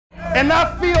And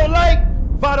I feel like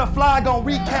Vada gonna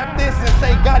recap this and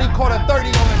say Gotti caught a 30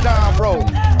 on the dime road.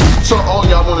 So all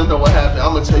y'all wanna know what happened?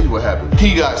 I'm gonna tell you what happened.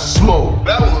 He got smoked.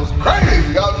 That was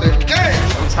crazy out the game.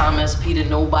 Sometimes SP to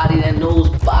nobody that knows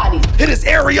body. Hit his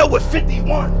area with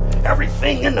 51.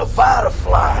 Everything in the Vada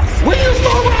flies. When you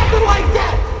start rapping like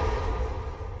that?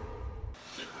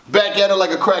 Back at it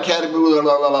like a crackhead.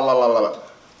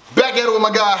 Back at it with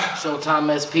my guy.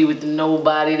 Showtime SP with the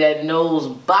nobody that knows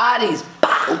bodies.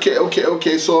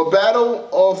 Okay. So a battle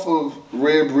off of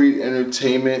R.B.E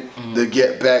Entertainment, the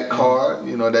Get Back card,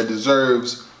 you know, that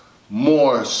deserves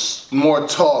more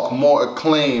talk, more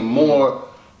acclaim, more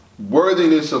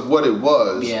worthiness of what it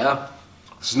was. Yeah.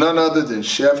 It's none other than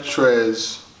Chef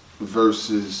Trez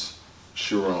versus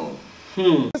Charron.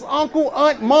 His uncle,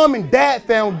 aunt, mom, and dad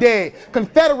found dead.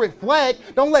 Confederate flag.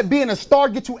 Don't let being a star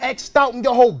get you X'd out in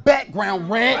your whole background,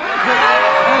 rant.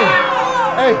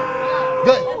 Hey,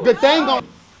 good thing on.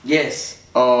 Yes.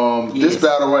 This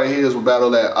battle right here is a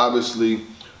battle that obviously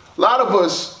a lot of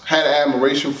us had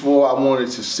admiration for. I wanted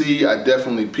to see. I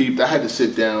definitely peeped. I had to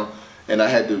sit down and I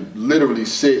had to literally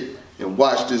sit and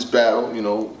watch this battle, you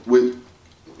know, with,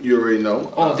 you already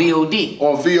know. On VOD.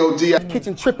 On VOD.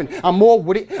 Kitchen tripping. I'm more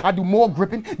with it. I do more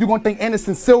gripping. You gonna think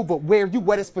Anderson Silva, where you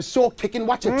wet is for sure kicking.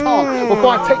 Watch your tongue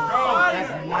before I take.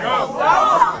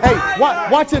 Hey,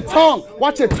 watch your tongue.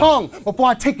 Watch your tongue before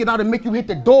I take it out and make you hit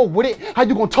the door with it. How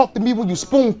you gonna talk to me when you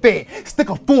spoon fed? Stick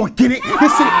a fork in it.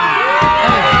 This shit.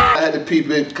 I had to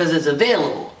peep it. Because it's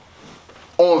available.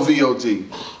 On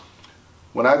VOD.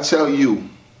 When I tell you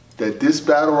that this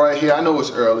battle right here, I know it's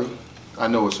early. I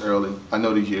know it's early. I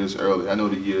know the year is early. I know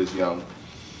the year is young.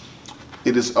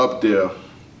 It is up there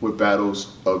with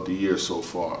battles of the year so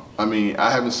far. I mean, I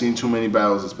haven't seen too many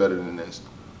battles that's better than this.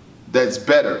 That's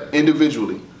better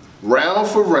individually. Round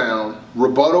for round,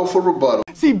 rebuttal for rebuttal.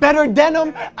 See better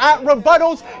denim at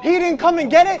rebuttals. He didn't come and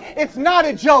get it. It's not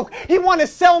a joke. He want to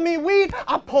sell me weed.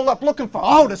 I pull up looking for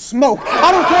all the smoke.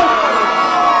 I don't care.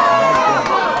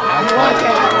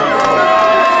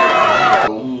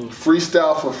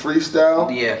 Freestyle for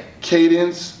freestyle. Yeah.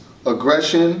 Cadence,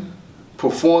 aggression,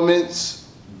 performance,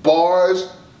 bars.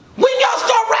 When y'all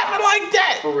start rapping like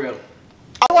that? For real.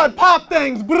 I like pop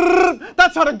things. Brrr,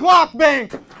 that's how the Glock bang.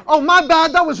 Oh, my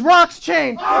bad. That was Rock's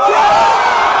chain. I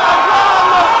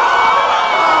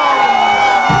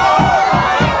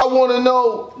want to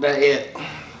know. That it.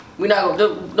 We not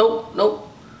gonna. Nope.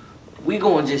 We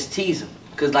gonna just tease him.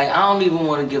 Cause like I don't even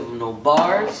want to give them no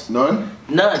bars. None?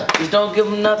 None. Just don't give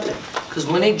them nothing. Cause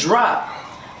when they drop,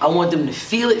 I want them to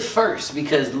feel it first.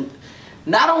 Because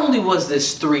not only was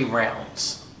this 3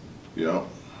 rounds. Yeah.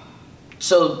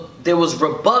 So there was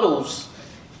rebuttals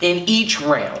in each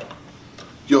round.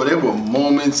 Yo, there were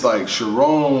moments like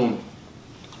Charron,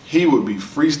 he would be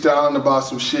freestyling about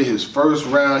some shit. His first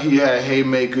round, he had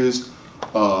haymakers.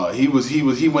 He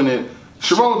went in.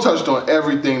 Charron touched on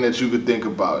everything that you could think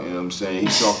about. You know what I'm saying?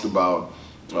 He talked about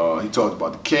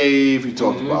the cave. He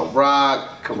talked about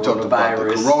rock. He talked about the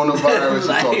coronavirus.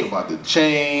 Like, he talked about the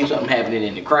change. Something happening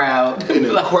in the crowd. In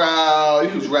the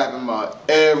crowd, he was rapping about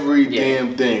every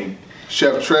damn thing.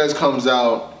 Chef Trez comes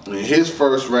out in his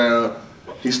first round.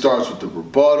 He starts with the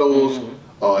rebuttals.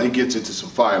 He gets into some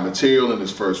fire material in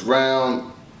his first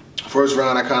round. First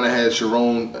round, I kind of had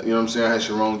Charron, you know what I'm saying? I had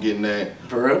Charron getting that.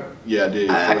 For real? Yeah, I did.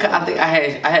 I think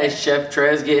I had Chef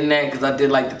Trez getting that because I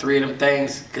did like the 3 of them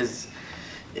things because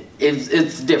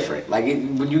it's different. Like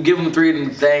when you give them 3 of them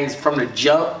things from the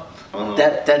jump,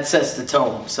 that sets the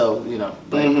tone. So you know,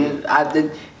 but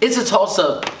it's a toss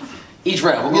up each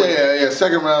round. Yeah.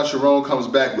 Second round, Charron comes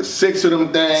back with 6 of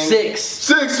them things.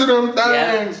 6 of them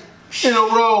things in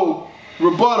a row.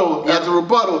 Rebuttal after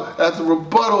rebuttal after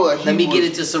rebuttal. Let me get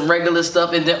into some regular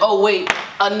stuff and then, oh wait,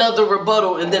 another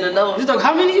rebuttal and then another one. He's like,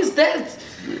 how many is that?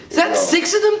 Is that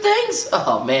 6 of them things?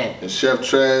 Oh man. And Chef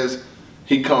Trez,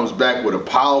 he comes back with a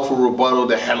powerful rebuttal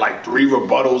that had like 3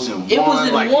 rebuttals in one. It was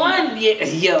in like one? Yeah,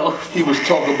 yo. He was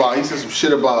talking about, he said some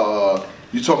shit about,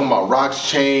 you talking about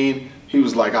Rock's chain. He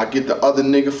was like, I get the other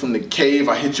nigga from the cave.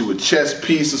 I hit you with chest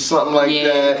piece or something like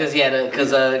that. Yeah,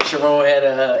 because Charron had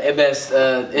a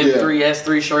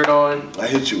M3S3 shirt on. I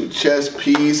hit you with chest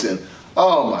piece and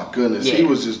oh my goodness, he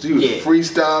was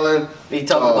freestyling. He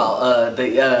talked about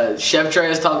Chef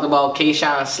Trez talked about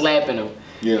K-Shine slapping him.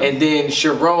 Yeah. And then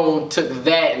Charron took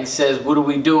that and says, what are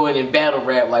we doing in battle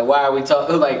rap? Like, why are we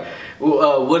talking, like,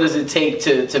 what does it take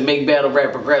to make battle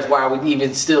rap progress? Why are we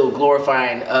even still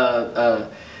glorifying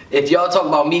if y'all talk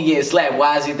about me getting slapped,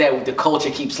 why is it that the culture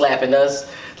keeps slapping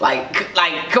us? Like,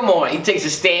 come on. He takes a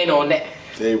stand on that.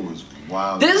 They was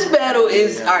Wow. This battle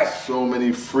is all right. So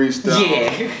many freestyles.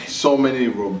 Yeah. So many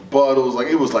rebuttals. Like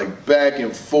it was like back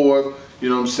and forth. You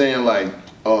know what I'm saying? Like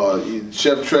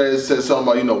Chef Trez said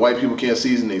something about white people can't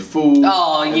season their food.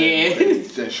 Oh yeah.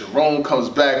 Then Charron comes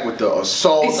back with the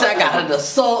assault. He said I got an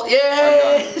assault. Yeah.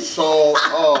 I got assault.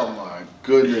 Oh my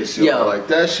goodness, yo. Like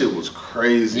that shit was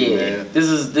crazy, man. This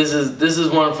is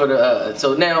one for the.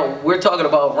 So now we're talking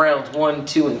about rounds 1,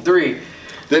 2, and 3.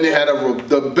 Then they had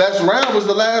the best round was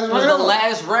the last round. The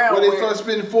last round where they started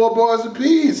spitting 4 bars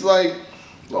apiece. Like,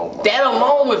 oh my that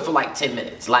alone went for like 10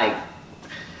 minutes. Like,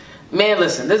 man,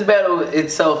 listen, this battle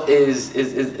itself is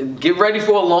get ready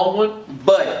for a long one.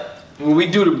 But when we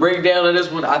do the breakdown of this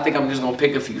one, I think I'm just gonna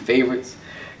pick a few favorites.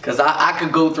 Cause I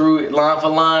could go through it line for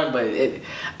line, but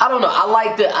I don't know. I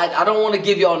like that. I don't want to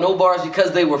give y'all no bars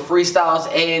because they were freestyles,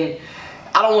 and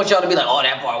I don't want y'all to be like, oh,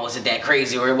 that bar wasn't that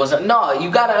crazy or it wasn't. No,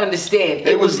 you gotta understand.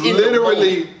 It was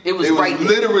literally. It was right there.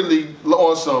 Literally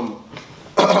on some.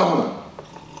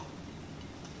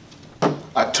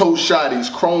 I told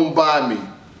shotties, chrome by me.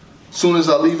 Soon as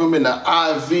I leave them in the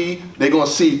IV, they gonna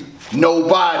see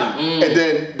nobody, and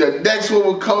then the next one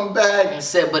will come back and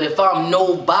said, but if I'm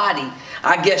nobody,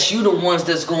 I guess you the ones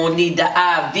that's gonna need the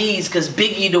IVs, cause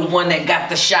Biggie the one that got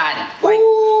the shotty. Like,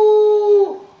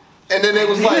 ooh. And then it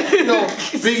was like,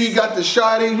 Biggie got the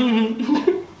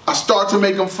shotty. I start to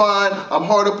make him fine. I'm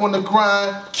hard up on the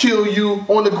grind. Kill you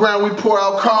on the ground. We pour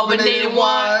out carbonated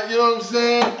wine. You know what I'm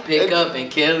saying? Pick up and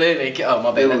kill it. And oh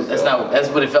my bad. That's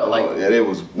what it felt like. Yeah, it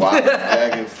was wild.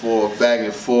 Back and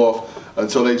forth.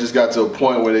 Until they just got to a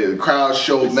point where the crowd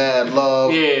showed mad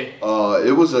love. Yeah.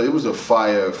 It was a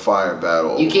fire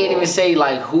battle. You can't even say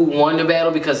like who won the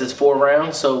battle because it's 4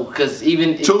 rounds. So because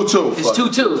even 2-2. It's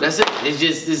 2-2. That's it.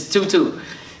 It's 2-2.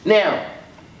 Now,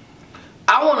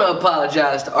 I want to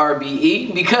apologize to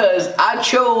R.B.E. because I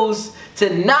chose to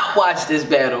not watch this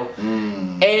battle,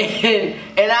 and I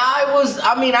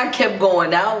kept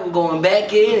going out and going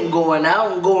back in and going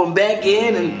out and going back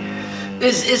in, and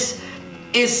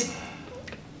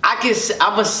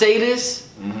I'm gonna say this,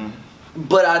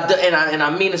 but I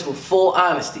mean this with full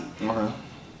honesty. Okay.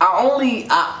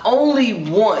 I only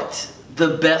want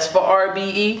the best for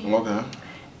R.B.E. Okay.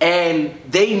 And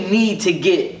they need to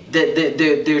get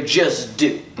they're just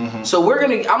due. So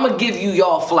I'm gonna give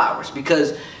y'all flowers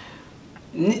because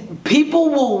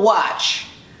people will watch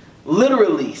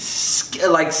literally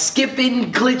like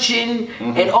skipping, glitching,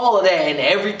 and all of that, and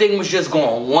everything was just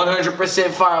going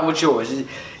 100% fine with yours. And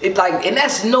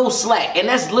that's no slack, and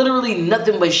that's literally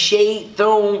nothing but shade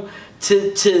thrown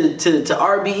to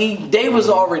R.B.E. They was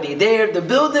already there. The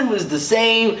building was the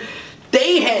same.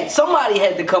 Somebody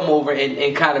had to come over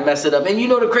and kind of mess it up. And you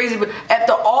know the crazy, but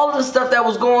after all of the stuff that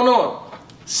was going on,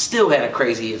 still had a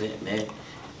crazy event, man.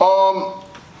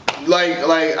 Like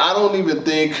I don't even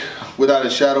think, without a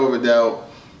shadow of a doubt,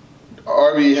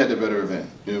 R.B.E. had the better event.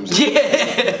 You know what I'm saying?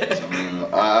 Yeah. So,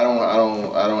 I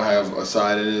don't have a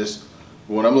side of this.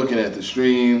 When I'm looking at the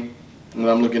stream, when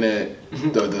I'm looking at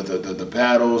the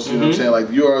battles, you know what I'm saying? Like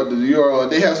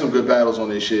they have some good battles on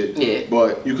this shit. Yeah.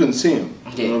 But you couldn't see them.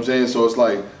 You know what I'm saying? So it's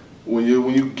like when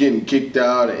you getting kicked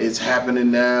out, and it's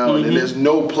happening now, and then there's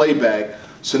no playback.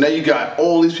 So now you got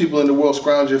all these people in the world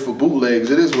scrounging for bootlegs.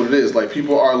 It is what it is. Like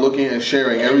people are looking and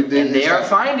sharing everything. And they are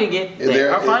finding it. They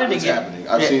are finding it. It's happening.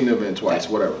 I've seen the event twice,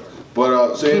 whatever.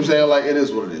 But so you know what I'm saying? Like it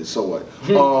is what it is. So what?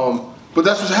 But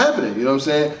that's what's happening. You know what I'm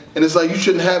saying? And it's like you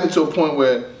shouldn't have it to a point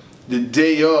where the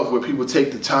day of, where people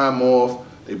take the time off,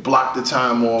 they block the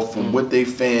time off from what they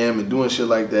fam and doing shit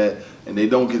like that, and they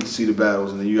don't get to see the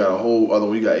battles. And then you got a whole other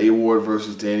one. You got A-Ward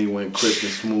versus Danny Wynn, Crisp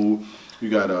and Smooth. You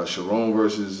got Charron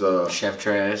versus Chef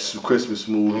Trez, Crisp and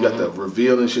Smooth. You got the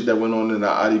reveal and shit that went on in the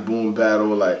Adi Boom battle.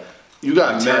 Like you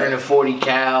got Turn to 40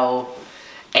 Cal,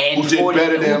 and who did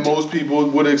better than most people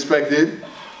would have expected.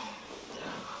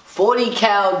 40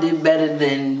 Cal did better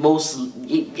than most.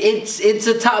 It's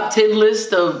a top 10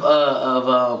 list of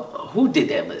who did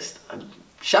that list.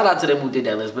 Shout out to them who did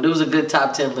that list, but it was a good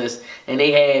top 10 list, and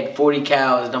they had 40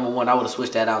 Cal as number 1. I would have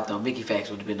switched that out though. Mickey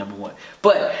Fax would have been number 1,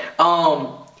 but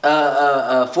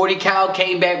 40 Cal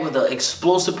came back with an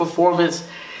explosive performance.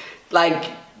 Like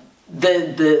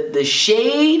the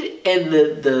shade and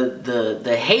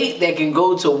the hate that can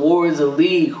go towards a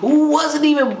league who wasn't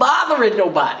even bothering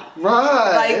nobody.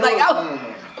 Right.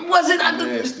 I wasn't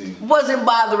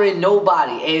bothering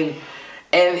nobody,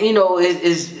 and you know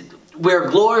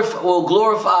we'll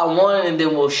glorify one and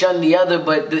then we'll shun the other.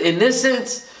 But in this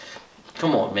sense,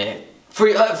 come on, man, for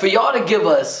y'all to give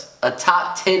us a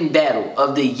top 10 battle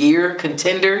of the year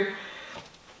contender,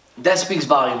 that speaks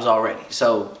volumes already.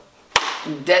 So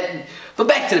but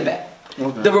back to the battle.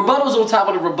 Okay. The rebuttals on top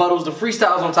of the rebuttals, the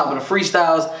freestyles on top of the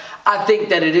freestyles. I think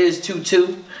that it is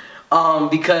 2-2.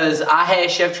 Because I had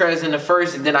Chef Trez in the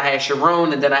first, and then I had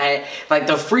Charron, and then I had like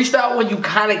the freestyle one. You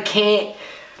kind of can't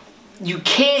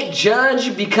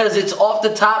judge because it's off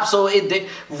the top, so the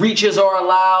reaches are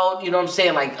allowed. You know what I'm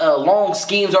saying? Like long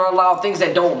schemes are allowed. Things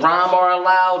that don't rhyme are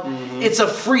allowed. It's a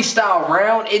freestyle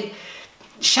round.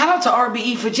 Shout out to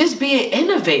R.B.E. for just being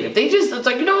innovative. It's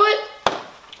like, you know what?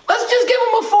 Let's just give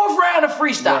them a 4th round of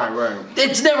freestyle. Right.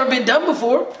 It's never been done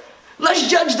before. Let's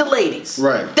judge the ladies.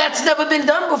 Right. That's never been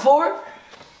done before.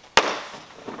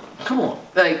 Come on.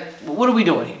 Like, what are we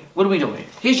doing here? What are we doing here?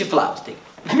 Here's your flowers, Dick.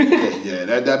 yeah,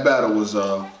 that battle was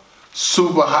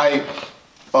super hype.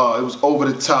 It was over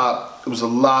the top. It was a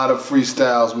lot of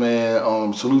freestyles,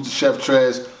 man. Salute to Chef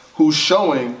Trez, who's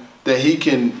showing that he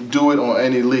can do it on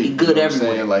any league. He good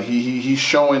everywhere. Like he's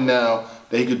showing now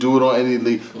that he could do it on any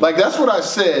league. Like that's what I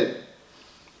said.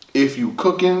 If you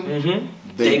cooking,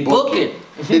 they booking.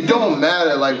 It don't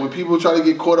matter. Like when people try to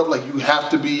get caught up, like you have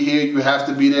to be here, you have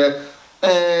to be there.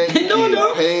 And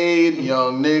get paid,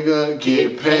 young nigga,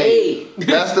 get paid.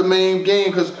 That's the main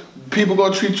game, because people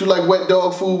gonna treat you like wet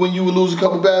dog food when you would lose a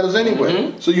couple battles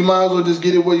anyway. So you might as well just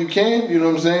get it where you can. You know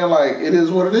what I'm saying? Like it is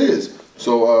what it is.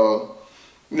 So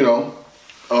you know,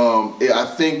 I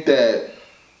think that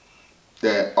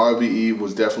R.B.E.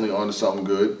 was definitely onto something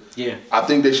good. Yeah. I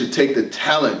think they should take the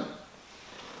talent.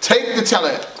 Take the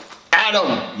talent.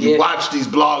 Adam, you watch these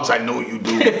blogs, I know you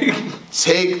do.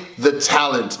 Take the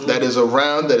talent that is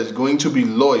around, that is going to be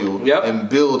loyal, and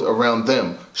build around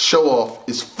them. Show Off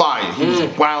is fire. He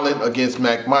was wilding against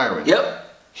Mac Myron.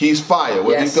 He's fire.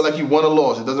 Whether you feel like you won or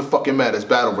lost, it doesn't fucking matter. It's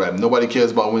battle rap. Nobody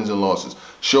cares about wins and losses.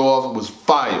 Show Off was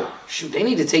fire. Shoot, they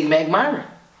need to take Mac Myron.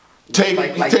 Take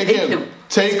him.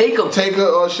 Take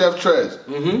Chef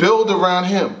Trez. Build around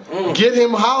him. Get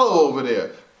him hollow over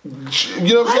there.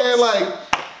 You know what I'm saying? Like,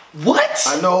 what?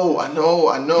 I know.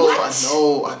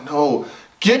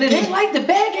 Get it like the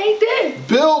bag ain't there.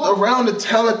 Build around the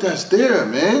talent that's there,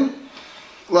 man.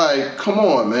 Like, come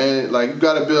on, man. Like you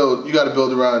gotta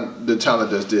build around the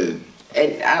talent that's there.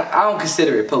 And I don't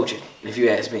consider it poaching, if you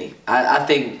ask me. I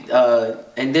think,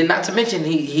 and then not to mention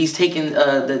he's taken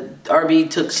the R.B.E.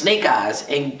 took Snake Eyes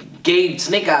and gave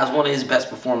Snake Eyes one of his best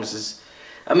performances.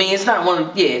 I mean, it's not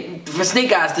one. For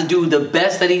Snake Eyes to do the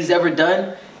best that he's ever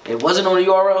done. It wasn't on the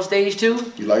URL stage too.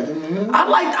 You liked it? I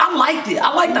liked it.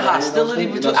 I liked the hostility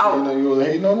between. You were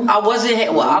hating on him? I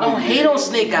wasn't. Well, I don't hate on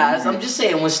Snake Eyes. I'm just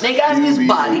saying when Snake Eyes gets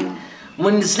bodied,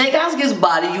 when the Snake Eyes gets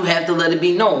bodied, you have to let it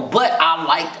be known. But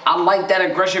I liked that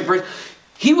aggression.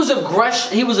 He was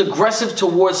aggressive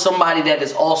towards somebody that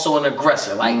is also an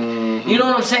aggressor. Like you know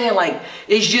what I'm saying? Like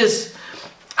it's just.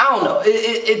 I don't know.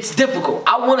 It's difficult.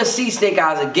 I want to see Snake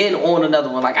Eyes again on another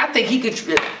one. Like I think he could.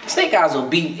 Snake Eyes will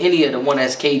beat any of the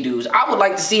 1SK dudes. I would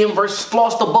like to see him versus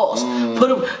Floss the Boss. Put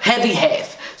him heavy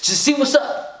half. Just see what's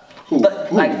up. Who?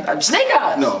 Like Snake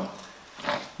Eyes.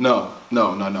 No.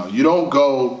 You don't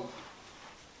go.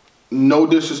 No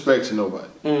disrespect to nobody.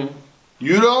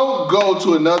 You don't go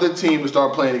to another team and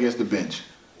start playing against the bench.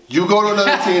 You go to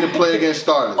another team to play against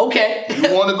starters. Okay.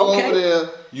 You want to go over there.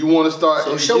 You want to start.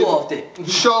 So show off then.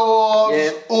 Show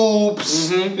offs,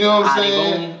 oops. You know what I'm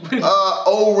saying?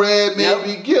 O-Red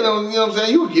maybe. Get them, you know what I'm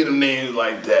saying? You can get them names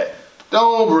like that.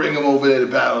 Don't bring them over there to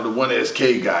battle the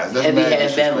 1SK guys. That's heavy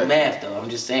half battle math though. I'm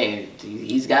just saying.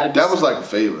 He's got to be. That was like a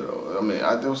favor though. I mean,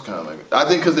 that was kind of like. I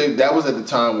think because that was at the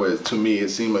time where to me it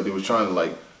seemed like they was trying to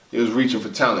like. It was reaching for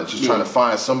talent, just trying to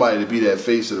find somebody to be that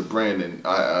face of the brand, and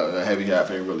heavy half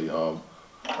ain't really,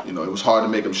 you know, it was hard to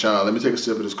make them shine. Let me take a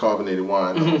sip of this carbonated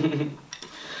wine.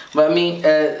 But I mean,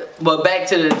 but back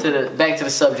to the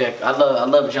subject. I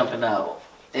love jumping out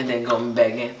and then going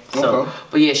back in. So,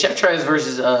 but yeah, Chef Trez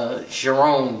versus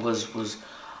Charron was.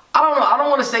 I don't know. I don't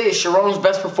want to say it's Charron's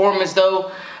best performance though.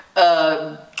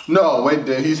 No, wait.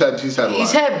 He's had a lot.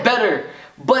 He's had better,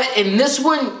 but in this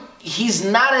one. He's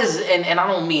not as and I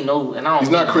don't mean no and I don't. He's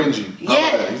not cringy.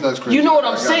 Yeah, he's not cringy. You know what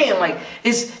I'm saying? Like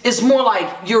it's more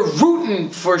like you're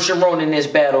rooting for Charron in this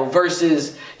battle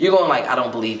versus you're going like I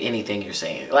don't believe anything you're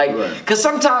saying. Like because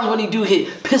sometimes when he do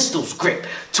hit pistols grip,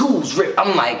 tools rip,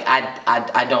 I'm like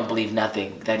I don't believe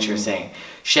nothing that you're saying.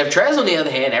 Chef Trez on the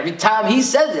other hand, every time he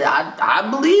says it, I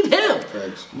believe him.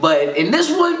 Thanks. But in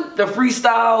this one, the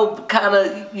freestyle kind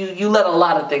of you let a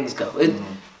lot of things go.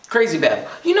 Crazy battle.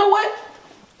 You know what?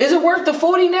 Is it worth the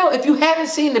 40 now? If you haven't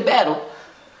seen the battle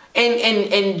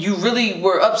and you really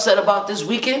were upset about this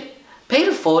weekend, pay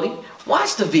the 40,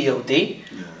 watch the VOD.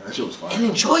 Yeah, that shit was fine. And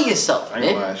enjoy yourself, man.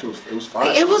 It was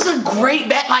fine. It was a great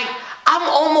battle. Like, I'm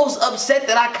almost upset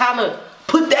that I kind of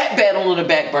put that battle on the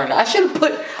back burner. I should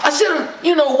have,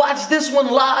 you know, watched this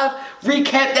one live,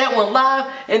 recap that one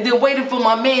live, and then waited for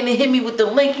my man to hit me with the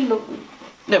link, you know.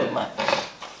 Never mind.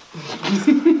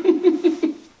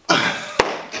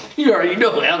 You already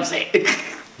know what I'm saying.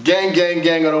 Gang, gang,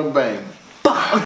 gang, or don't bang.